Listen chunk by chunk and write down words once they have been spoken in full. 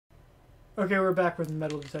Okay, we're back with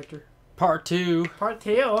metal detector. Part 2. Part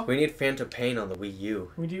 2. We need Phantom Pain on the Wii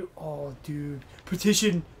U. We do. Oh, dude.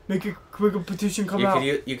 Petition. Make a quick petition come out.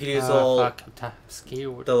 You could use the little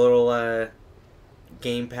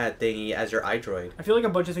gamepad thingy as your iDroid. I feel like a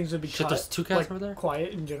bunch of things would be Shit, there's two cats over there?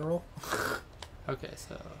 Quiet in general. Okay,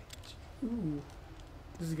 so... Ooh.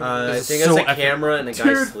 This is I good. think it's a camera and a guy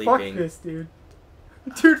Dude, sleeping. fuck this, dude.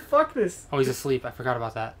 Dude, fuck this. Oh, he's asleep. I forgot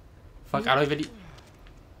about that. Fuck, I don't even...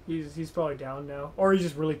 He's probably down now. Or he's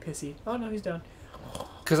just really pissy. Oh, no, he's down.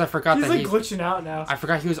 Because I forgot he's that like glitching out now. I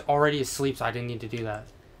forgot he was already asleep, so I didn't need to do that.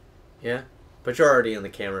 Yeah, but you're already in the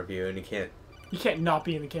camera view and you can't... You can't not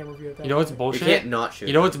be in the camera view at that You know what's point. bullshit? You can't not shoot.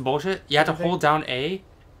 You know what's bullshit? You have to hold down A,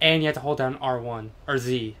 and you have to hold down R1, or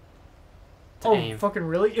Z, to aim. Fucking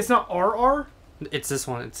really? It's not RR? It's this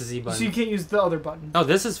one. It's the Z button. So you can't use the other button? No,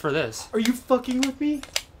 this is for this. Are you fucking with me?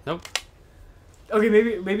 Nope. Okay,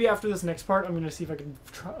 maybe after this next part, I'm gonna see if I can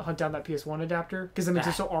hunt down that PS1 adapter, because it makes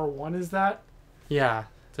it so R1 is that. Yeah,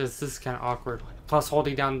 this is kind of awkward. Plus,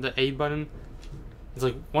 holding down the A button, it's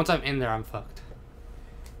like once I'm in there, I'm fucked.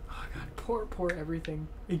 Oh god, poor everything.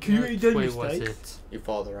 Can Which way was it? You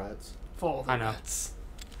follow the rats. Follow the I know. rats.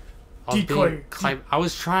 I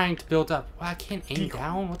was trying to build up. Well, I can't aim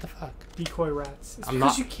down. What the fuck? Decoy rats. It's I'm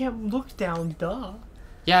because not... you can't look down, duh.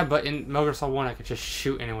 Yeah, but in Metal Gear Solid 1, I could just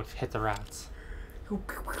shoot and it would hit the rats.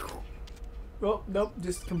 Well, nope,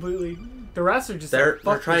 just completely. The rats are just. They're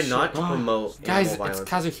like, trying not to promote Guys, animal it's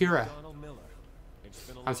violence. Kazuhira.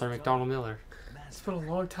 I'm sorry, McDonald Miller. It's been a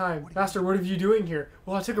long time. Master, what are you doing here?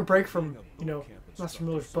 Well, I took a break from, Master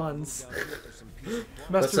Miller's buns.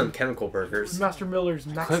 With some chemical burgers. Master Miller's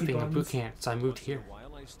maxi Clipping a buns. boot camp, so I moved here.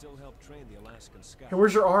 Hey,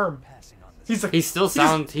 where's your arm? He's like, He still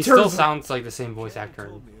sounds like the same voice actor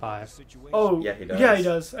in 5. Oh, yeah, he does. Yeah, he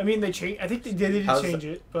does. I mean, they change. I think they did change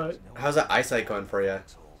it, but how's that eyesight going for you?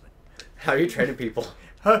 How are you training people?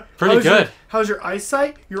 Pretty good. How's your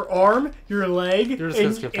eyesight, your arm, your leg,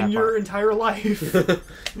 and your entire life?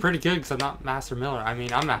 Pretty good, because I'm not Master Miller. I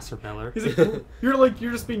mean, I'm Master Miller.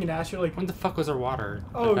 You're just being an ass. You're like, when the fuck was there water?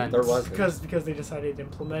 Oh, there was because they decided to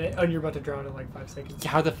implement it, and you're about to drown in like 5 seconds.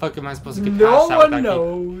 How the fuck am I supposed to get no past that? one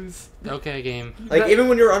knows. Okay, game. Like even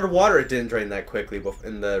when you're underwater, it didn't drain that quickly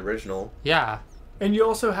in the original. Yeah. And you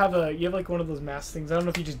also have like one of those mask things. I don't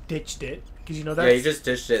know if you just ditched it because that's. Yeah, you just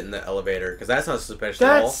ditched it in the elevator because that's not suspicious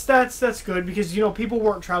at all. That's good because people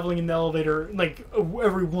weren't traveling in the elevator like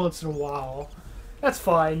every once in a while. That's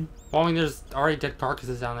fine. Well, I mean, there's already dead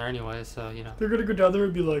carcasses down there anyway, so They're gonna go down there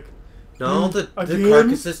and be like, no, the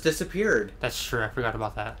carcasses disappeared. That's true. I forgot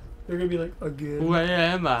about that. They're gonna be like, again. Where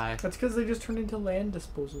am I? That's because they just turned into land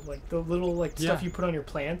disposal, like the little stuff you put on your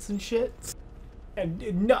plants and shit.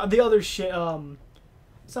 And no, the other shit,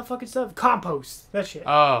 it's not fucking stuff. Compost. That shit.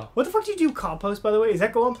 Oh. What the fuck do you do compost, by the way? Is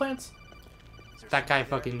that go on plants? That guy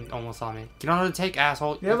fucking almost saw me. You don't know how to take,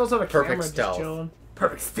 asshole. Yeah, those have a Perfect camera stealth. just chilling.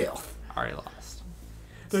 Perfect stealth. Already lost.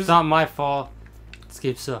 It's not my fault. This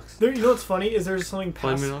game sucks. You know what's funny is there's something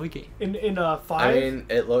Blame past it on the game. in 5. I mean,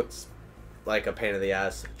 it looks like a pain in the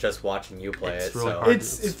ass just watching you play It's it. really So hard.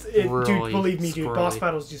 It's really dude, believe me, dude. squirrely. Boss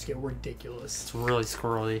battles just get ridiculous. It's really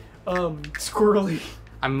squirrely. Squirrely.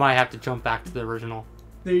 I might have to jump back to the original.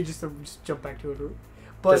 They just jump back to it.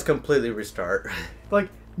 But just completely restart. like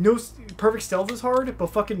no perfect stealth is hard, but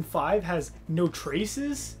fucking 5 has no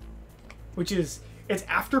traces, which is it's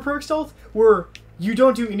after perfect stealth where you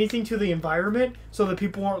don't do anything to the environment, so that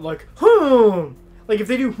people aren't like like if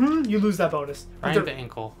they do you lose that bonus. Right at the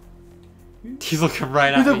ankle. He's looking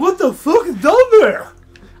right at He's me. like, what the fuck is down there?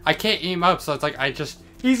 I can't aim up, so it's like I just.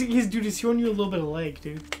 He's showing you a little bit of leg,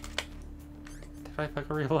 dude. Did I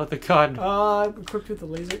fucking reload the gun? Equipped with the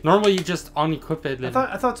laser. Normally you just unequip it. And...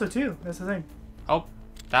 I thought so too. That's the thing. Oh,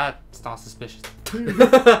 that's not suspicious.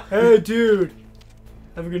 Hey, dude.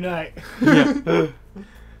 Have a good night. Yeah.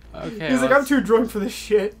 Okay. He's like, I'm too drunk for this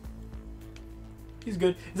shit. He's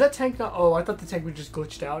good. Is that tank not? Oh, I thought the tank was just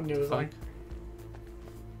glitched out and it was like.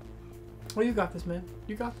 Well, you got this, man.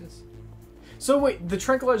 You got this. So wait, the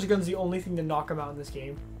tranquilizer gun's the only thing to knock him out in this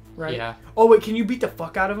game, right? Yeah. Oh wait, can you beat the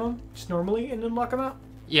fuck out of him just normally and then knock him out?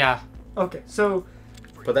 Yeah. Okay, so.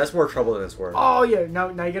 But that's more trouble than it's worth. Oh yeah, now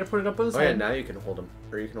you gotta put it up on his head. Yeah, now you can hold him,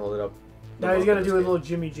 or you can hold it up. Now he's gotta do a little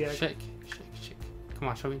Jimmy jag. Shake. Come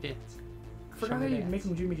on, show me dance. I forgot how you make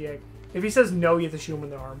him Jimmy jag. If he says no, you have to shoot him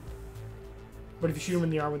in the arm. But if you shoot him in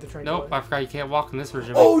the arm with the tranquilizer. Nope, I forgot you can't walk in this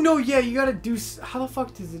version. Oh no, yeah, you gotta do. How the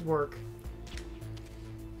fuck does it work?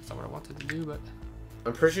 That's not what I wanted to do, but.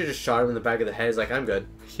 I'm pretty sure you just shot him in the back of the head. He's like, I'm good.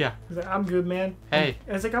 Yeah. He's like, I'm good, man. Hey.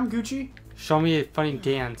 And it's like, I'm Gucci. Show me a funny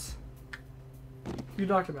dance. You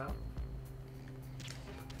knocked him out.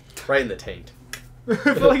 Right in the taint. I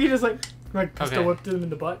feel like he just like. Like pistol whipped him in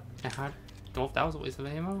the butt. Well, that was a waste of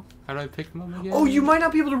ammo. How do I pick them up again? Oh, you might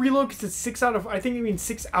not be able to reload because it's 6 out of... I think you mean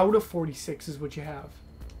 6 out of 46 is what you have.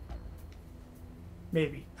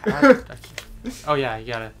 Maybe. Oh, yeah,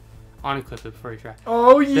 you gotta unequip it before you try.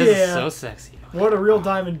 Oh, yeah. This is so sexy. What a real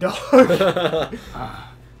diamond dog.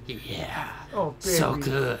 Yeah. Oh, baby. So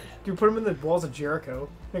good. Dude, put him in the walls of Jericho.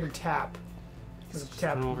 Make him tap.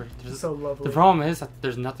 Tap. Over. So lovely. The problem is that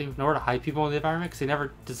there's nowhere to hide people in the environment because they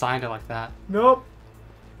never designed it like that. Nope.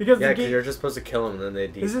 Because yeah, because you're just supposed to kill them and then they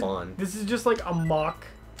despawn. This is just like a mock.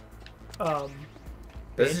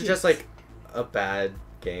 This is just like a bad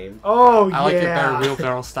game. Oh, yeah. I like it better real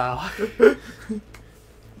barrel style.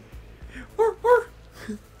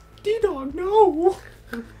 D-Dog, no!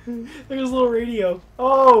 Look at his little radio.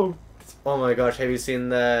 Oh! Oh my gosh, have you seen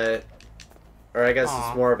the... Or I guess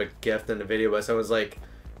it's more of a gift than a video, but someone's like,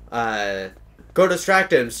 go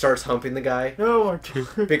distract him, starts humping the guy. Oh my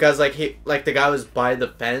god. Because the guy was by the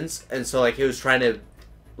fence, and so like he was trying to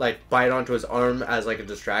like bite onto his arm as like a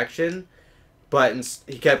distraction, but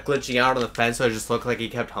he kept glitching out on the fence, so it just looked like he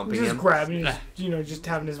kept humping him. Just grabbing, just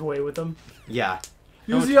having his way with him. Yeah.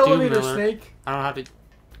 Use the elevator, Snake. I don't have to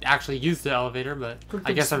actually use the elevator, but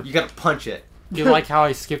I guess you gotta punch it. You like how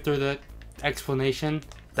I skipped through the explanation?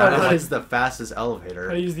 That is the fastest elevator.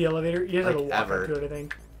 How to use the elevator? You have to walk ever. up to it, I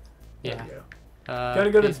think. Yeah. Gotta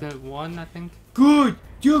go to basement 1, I think. Good.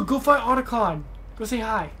 Dude, go fight Otacon. Go say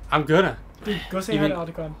hi. I'm gonna. Dude, go say hi to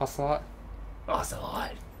Otacon. Ocelot.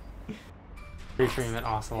 Ocelot. Pretty sure you meant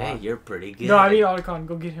Ocelot. Hey, you're pretty good. No, I mean Otacon.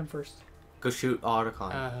 Go get him first. Go shoot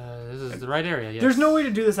Otacon. This is the right area. Yes. There's no way to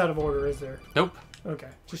do this out of order, is there? Nope. Okay,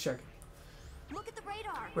 just checking. Look at the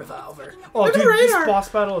radar. Revolver. Oh, dude, this boss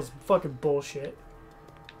battle is fucking bullshit.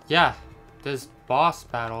 Yeah, this boss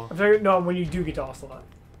battle. I'm talking, no, when you do get to Ocelot.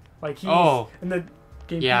 Like, he's... And the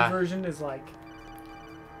GameCube version is, like...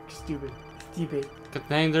 Stupid. Stupid. Good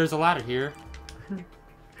thing there's a ladder here.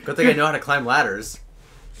 Good thing I know how to climb ladders.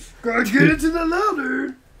 Gotta get into the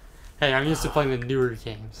ladder! Hey, I'm used to playing the newer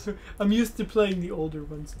games. I'm used to playing the older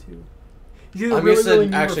ones, too. I'm used to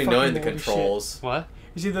actually knowing the controls. What?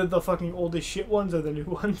 Is either the fucking oldest shit ones or the new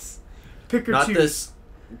ones? Pick or choose. Not this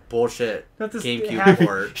bullshit Not this GameCube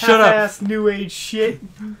port. Shut up. Half-ass new age shit.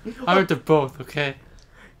 I went to both, okay?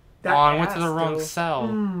 I went to the wrong though. cell.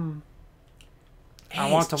 Hey, I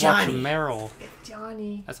want to watch Meryl. It's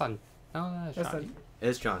Johnny. That's on. No, that's Johnny.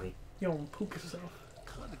 It's Johnny. You don't poop yourself.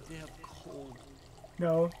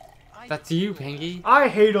 No. That's you, Pengy. I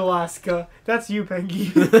hate Alaska. That's you,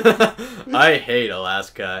 Pengy. I hate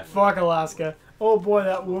Alaska. Fuck Alaska. Oh boy,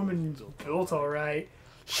 that woman's built alright.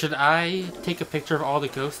 Should I take a picture of all the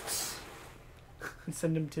ghosts? And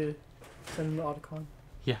send him to Otacon.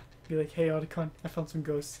 Yeah. Be like, hey Otacon, I found some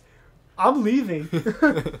ghosts. I'm leaving.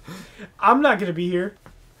 I'm not gonna be here.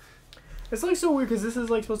 It's like so weird because this is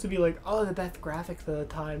like supposed to be like, oh, the best graphics of the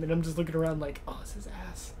time, and I'm just looking around like, oh, this is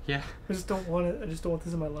ass. Yeah. I just don't want it. I just don't want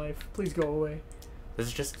this in my life. Please go away. This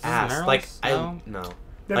is just ass. Like no.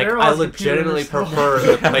 The Like I legitimately prefer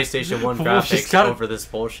the PlayStation 1 graphics over this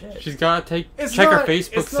bullshit. She's gotta check her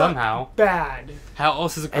Facebook somehow. Bad. How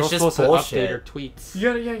else is a girl supposed to update her tweets?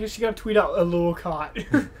 Yeah, she gotta tweet out a little cot.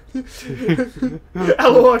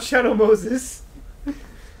 LOL Shadow Moses.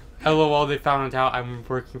 LOL, they found out I'm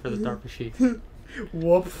working for the DARPA chief.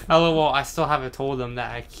 Whoop. LOL, I still haven't told them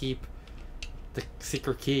that I keep the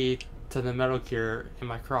secret key to the Metal Gear in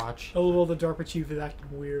my crotch. LOL, the DARPA chief is acting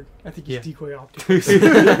weird. I think he's decoy optic.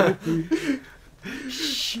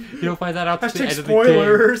 Shh, you don't find that out to the end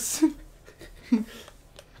spoilers. of the game.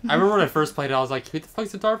 I remember when I first played it, I was like, who the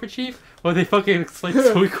fuck's the DARPA chief? Well, they fucking explained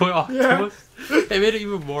decoy optic to us. They made it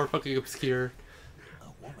even more fucking obscure.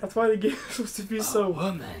 That's why the game is supposed to be so...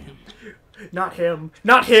 woman. Not him.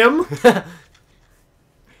 Not him!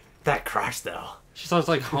 That crash, though. She starts,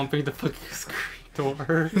 like, humping the fucking screen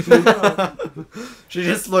door. She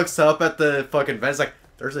just looks up at the fucking vent. It's like,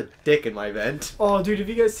 there's a dick in my vent. Oh, dude, have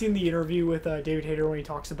you guys seen the interview with David Hayter when he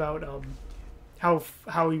talks about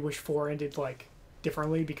how he wished 4 ended, like,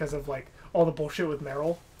 differently because of, like, all the bullshit with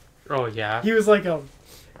Meryl? Oh, yeah? He was like,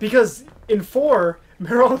 because in 4,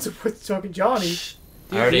 Meryl ends up with fucking Johnny.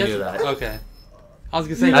 I already knew that. Okay. I was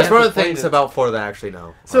gonna say that's one of the things about 4 that I actually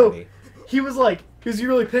know. So already. he was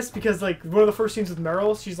really pissed because like one of the first scenes with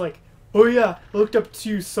Meryl, she's like, "Oh yeah, I looked up to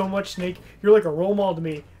you so much, Snake. You're like a role model to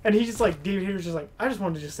me." And he just like David Hayter's just like, "I just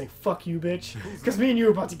wanted to just say fuck you, bitch," because me and you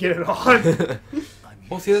were about to get it on.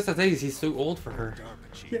 Well, see, that's the thing. He's so old for her.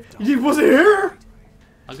 Yeah, he wasn't here.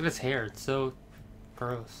 Look at his hair. It's so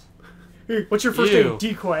gross. Hey, what's your first name?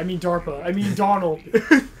 Decoy. I mean DARPA. I mean Donald.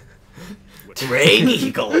 Rain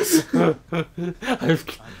Eagles.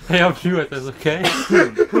 Hey, I'm new at this, okay?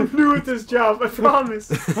 I'm new at this job, I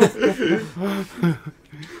promise.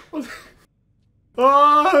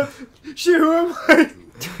 Oh, shit, who am I?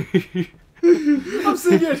 I'm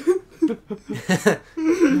singing.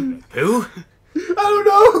 Who? I don't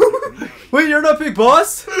know. Wait, you're not Big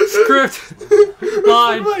Boss? Script.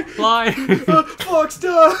 Line. Fuck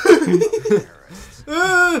stuff.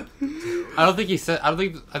 I don't think he said. I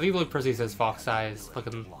think the only person he says fox eye is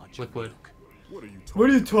fucking Liquid. What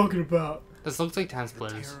are you talking about? This looks like Time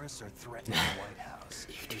Splitters.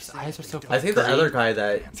 His eyes are so fucking I think the green. other guy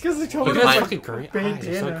that... It's because they're Look talking at about his fucking green eyes.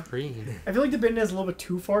 They're so bandana. green. I feel like the bandana's a little bit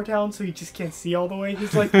too far down, so you just can't see all the way.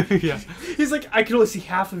 He's like, Yeah. he's like, I can only see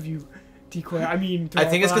half of you, Decoy. I mean, I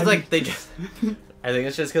think it's because like they just... I think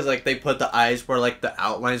it's just because like they put the eyes where like the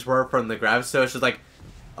outlines were from the graphics, so it's just like,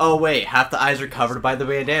 oh wait, half the eyes are covered by the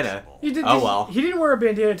bandana. He did, Oh well. He didn't wear a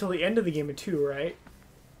bandana until the end of the game in 2, right?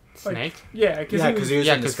 Snake? Yeah, Yeah, because he was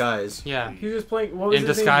in 'cause- disguise. Yeah. he was just playing. What was In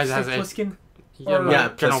his disguise name? as a- Pliskin? Yeah, Or, Yeah,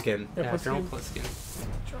 General- Pliskin. Yeah, General Pliskin.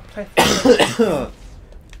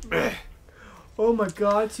 Pliskin. Oh my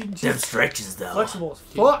god, so you can Them just stretches though. flexible as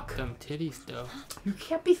fuck. Them titties, though. You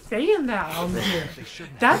can't be saying that on here.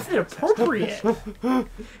 That's inappropriate.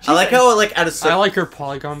 I like how like at a I certain... like her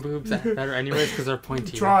polygon boobs better anyways because they're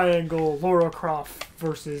pointy. Triangle, Laura Croft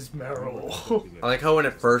versus Meryl. I like how when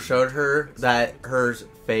it first showed her that her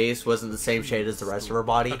face wasn't the same shade as the rest of her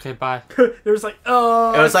body. Okay, bye. There's like,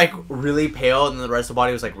 oh. It was like really pale, and then the rest of the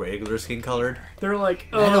body was like regular skin colored. They're like,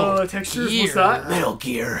 Metal textures. Gear. What's that? Metal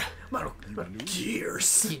Gear. Metal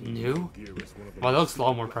Gears. New? Wow, that looks a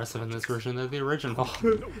lot more impressive in this version than the original.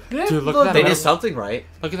 Yeah, Dude, look at that. They did something right.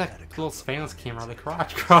 Look at that little surveillance camera on the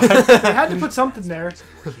crotch. They had to put something there.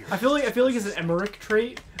 I feel like it's an Emmerich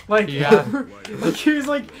trait. Like, Yeah. like he was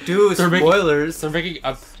like, Dude, They're making- spoilers. They're making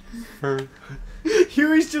up for...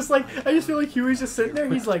 Huey's just like, I just feel like Huey's just sitting there.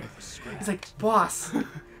 He's like, boss.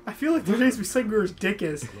 I feel like the days we said where his dick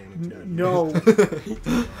is. No.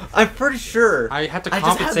 I'm pretty sure. I had to I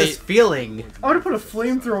just have this compensate. feeling. I want to put a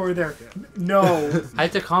flamethrower there. No. I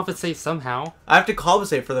had to compensate somehow. I have to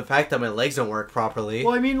compensate for the fact that my legs don't work properly.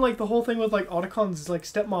 Well, I mean, like, the whole thing with, like, Otacon's, like,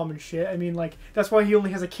 stepmom and shit. I mean, like, that's why he only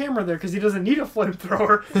has a camera there, because he doesn't need a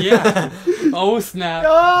flamethrower. Yeah. Oh, snap.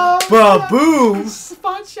 Oh! Ba-boom!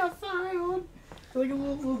 Spot shot found! Like a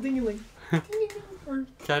little dingy, like... or,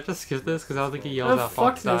 Can I just skip this? Because I don't think he yells out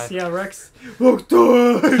fuck Fox this, die. yeah, Rex. Fuck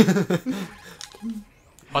die!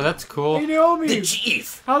 Oh, that's cool. Hey, Naomi! The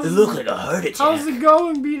chief! How's It looked like a heart attack. How's it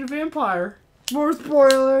going being a vampire? More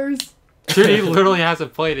spoilers! Dude, he literally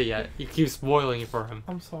hasn't played it yet. He keeps spoiling it for him.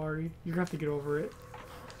 I'm sorry. You're gonna have to get over it.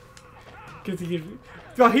 Get to get...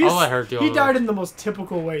 God, I'll let her deal he with died it. in the most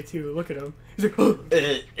typical way, too. Look at him. He's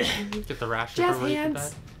like, Get the rash. jazz for when he did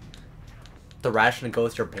hands! The ration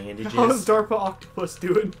goes to bandages. How's DARPA Octopus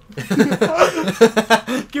doing?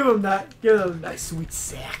 Give him that. Give him a nice sweet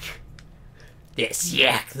sack. This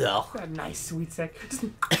yak though. That nice sweet sack. Just,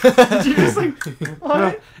 did you just like on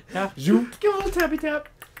it? Yeah. Zoop. Give a little tappy tap.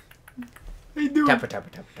 How you doing? Tappa, tappa,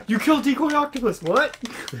 tappa, tappa. You killed Decoy Octopus. What?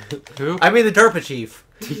 Who? I mean the DARPA chief.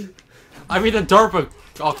 I mean the DARPA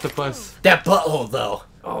octopus. That butthole though.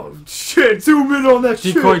 Oh shit! Zoom in on that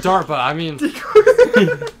Decoy shit. DARPA. I mean,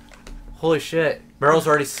 Holy shit. Meryl's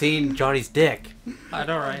already seen Johnny's dick. I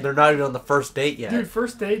know, right? They're not even on the first date yet. Dude,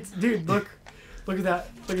 first dates. Dude, look at that.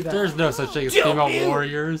 Look at that. There's no such thing as Yo, female you.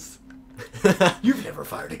 warriors. You've never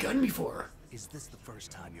fired a gun before. Is this the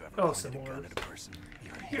first time you ever Oh, pointed some a more. gun at a person?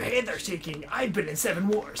 Your hands are shaking. I've been in 7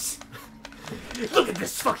 wars. Look at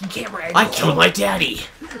this fucking camera I angle. killed my daddy.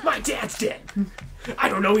 My dad's dead. I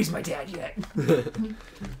don't know he's my dad yet.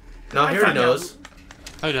 No, I here he found knows.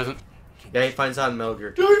 No, he doesn't. Yeah, he finds out in Metal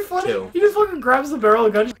Gear Dude, funny. 2. He just fucking grabs the barrel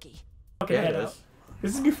of the gun. Fucking Yeah, head it out. is.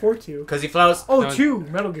 This is before 2. Because he flies. Oh, No. 2.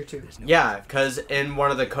 Metal Gear 2. Yeah, because in one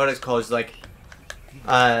of the codex calls, like,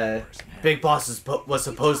 Big Boss was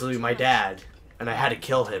supposedly my dad, and I had to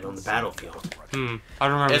kill him on the battlefield. I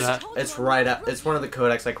remember It's that. it's right up. It's one of the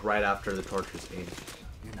codex like right after the torture scene.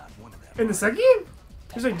 You're not one of them. In the second game?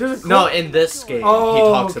 There's a No, in this game Oh, he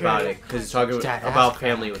talks okay. about it because he's talking Dad, about ass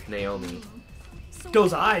family with Naomi.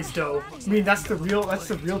 those eyes, though. I mean, that's the real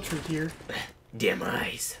truth here. Damn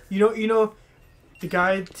eyes. You know, the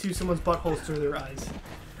guide to someone's buttholes through their eyes.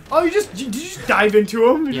 Oh, did you just dive into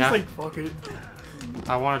them? You're Yeah. just like, fuck it.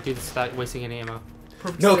 I want to do this without wasting any ammo.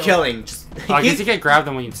 Perfect No skill. killing. Just Oh, I guess he you can't grab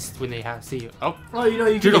them when they see you. Oh, Oh, you know,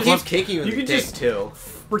 you Dude, can a keeps flip- kicking you in you the can dick just- too.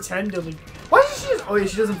 pretend to, like... Why does she just... Oh, yeah,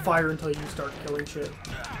 she doesn't fire until you start killing shit.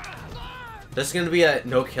 This is gonna be a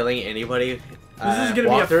no killing anybody This is gonna be a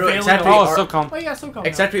walk through, failing. except Oh, we so come. Oh yeah, so come.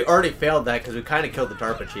 Except we already failed that because we kind of killed the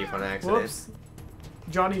DARPA chief on accident. Whoops.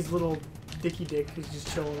 Johnny's little dicky dick is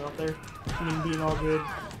just chilling out there, being all good.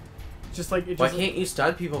 Just like it. Why Just can't you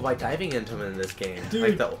stun people by diving into them in this game?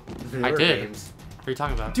 Dude. Like the newer did. games. What are you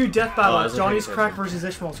talking about? Dude, death I battle. wasn't Johnny's paying crack attention. versus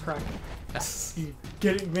Ishmael's crack. Yes. You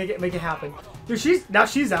get it, make it happen. Dude,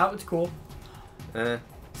 she's out. It's cool.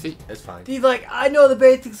 See, It's fine. He's like, I know the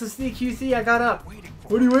basics of sneak QC. I got up.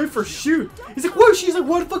 What do you wait for? Shoot. He's like, whoa. She's like,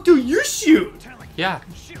 what the fuck do you shoot? yeah.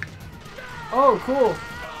 Oh, cool.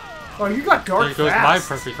 Oh, you got dark There goes fast.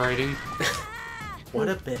 my perfect rating. What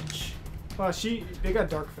a bitch. Wow, they got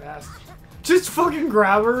dark fast. Just fucking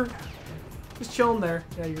grab her. Just chilling there.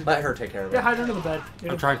 Yeah, you're. Let her take care of it. Yeah, hide under the bed.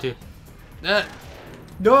 Yeah. I'm trying to.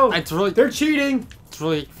 No, It's really, they're cheating. it's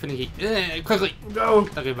really finicky. Quickly. No,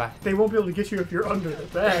 Okay, bye. they won't be able to get you if you're under the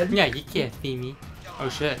bed. Yeah, you can't see me. Oh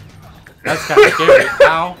shit. That's kind of scary.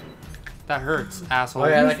 Ow. That hurts, asshole. Oh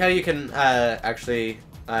yeah, I like how you can actually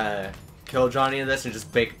kill Johnny in this and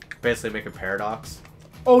just basically make a paradox.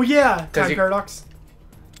 Oh yeah, time you- paradox.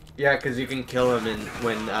 Yeah, because you can kill him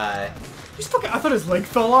when He's fucking. I thought his leg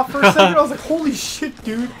fell off for a second. I was like, holy shit,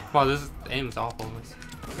 dude. Wow, this aim is awful.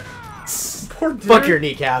 Poor dude. fuck your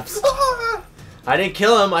kneecaps. I didn't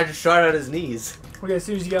kill him. I just shot at his knees. Okay, as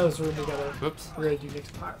soon as you get out of this room together, Whoops. we're gonna do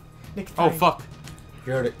Nick's part. Nick's Oh time. fuck.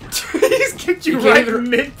 You heard it. He's kicked you You can't right even-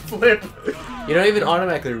 mid flip. You don't even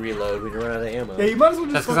automatically reload when you run out of ammo. Yeah, you might as well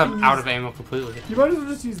just. That's because fucking I'm out use- of ammo completely. You might as well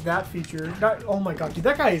just use that feature. Not, oh my god, dude,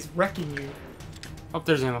 that guy is wrecking you. Oh,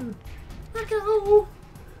 there's ammo.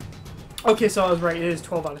 Okay, so I was right. It is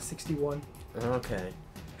 12 out of 61. Okay.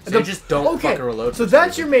 So The- you just don't okay, fucking reload. so for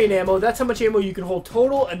that's some your main ammo. That's how much ammo you can hold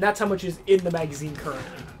total, and that's how much is in the magazine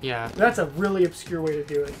currently. Yeah. That's a really obscure way to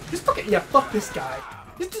do it. Just fucking yeah, fuck this guy.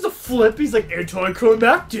 This is a flip. He's like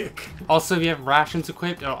anticlimactic. Also, if you have rations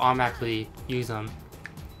equipped, it'll automatically use them.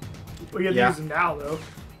 Well, you have to Yeah. use them now though,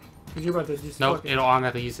 because you're about to just Nope, fucking, it'll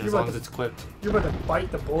automatically use it as You're long about as it's equipped. you're about to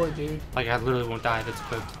bite the bullet, dude. Like, I literally won't die if it's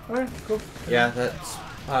equipped. All right, cool. Yeah, that's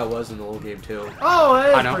how it was in the old game too. Oh, I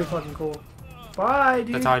that's know. pretty fucking cool. Bye,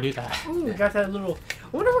 dude. That's how I do that. Ooh, we got that little.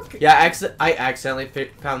 I wonder what. Yeah, I accidentally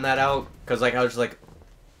found that out because like I was just like,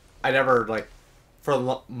 I never like,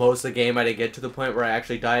 for most of the game I didn't get to the point where I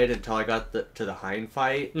actually died until I got to the hind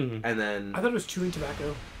fight, Mhm. and then I thought it was chewing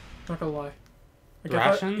tobacco. Not gonna lie. Like, I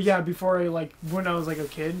thought- Rations? yeah, before I like when I was like a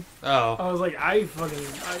kid, Oh. I was like, I fucking.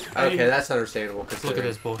 I okay, that's understandable. Look at considering-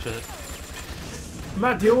 this bullshit. I'm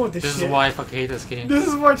not dealing with this, This shit. is why I fucking hate this game. This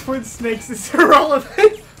is why Twin Snakes is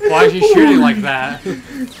irrelevant. Why is she shooting like that?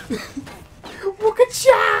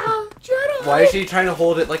 Wooka-cha! Jedi! Why is she trying to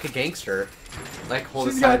hold it like a gangster? Like hold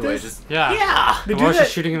She's it got sideways. this. Just Yeah. yeah. They Why do is she that.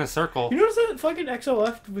 shooting in a circle? You notice that fucking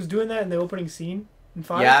XOF was doing that in the opening scene in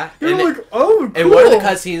 5? Yeah, You're and like, oh, cool. And one of the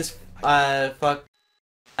cutscenes, fuck,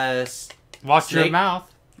 Watch your Snake-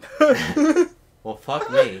 mouth. well, fuck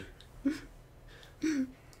me.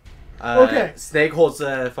 Okay. Snake holds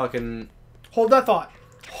the fucking Hold that thought.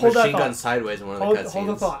 Hold that machine gun thought. sideways in one of the Hold, cutscenes. hold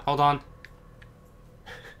the thought. Hold on.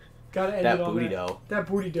 Gotta end That it on booty that. though. That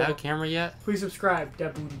booty Do I have dough. a camera yet? Please subscribe.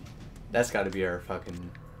 That booty. That's got to be our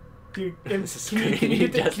fucking. Dude, This is can you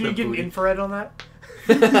get just can you the get an booty. infrared on that?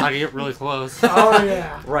 I can get really close. What Oh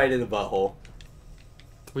yeah. Right in the butthole.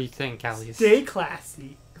 do you think, Callies? Stay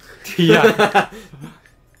classy. Yeah.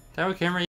 Do I have a camera